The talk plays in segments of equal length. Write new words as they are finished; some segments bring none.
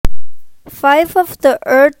5 of the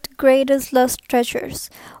Earth's greatest lost treasures.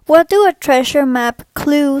 What do a treasure map,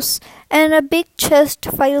 clues, and a big chest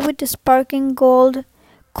filled with sparkling gold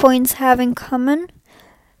coins have in common?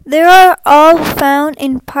 They are all found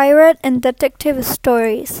in pirate and detective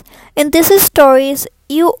stories. In these stories,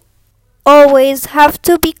 you always have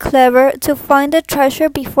to be clever to find the treasure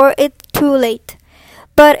before it's too late.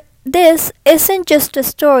 But this isn't just a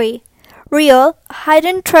story. Real,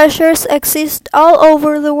 hidden treasures exist all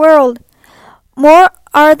over the world. More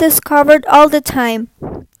are discovered all the time.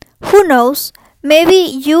 Who knows? Maybe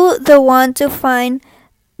you the one to find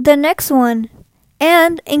the next one.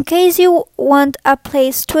 And in case you want a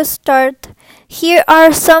place to start, here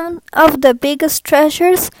are some of the biggest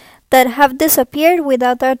treasures that have disappeared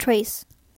without a trace.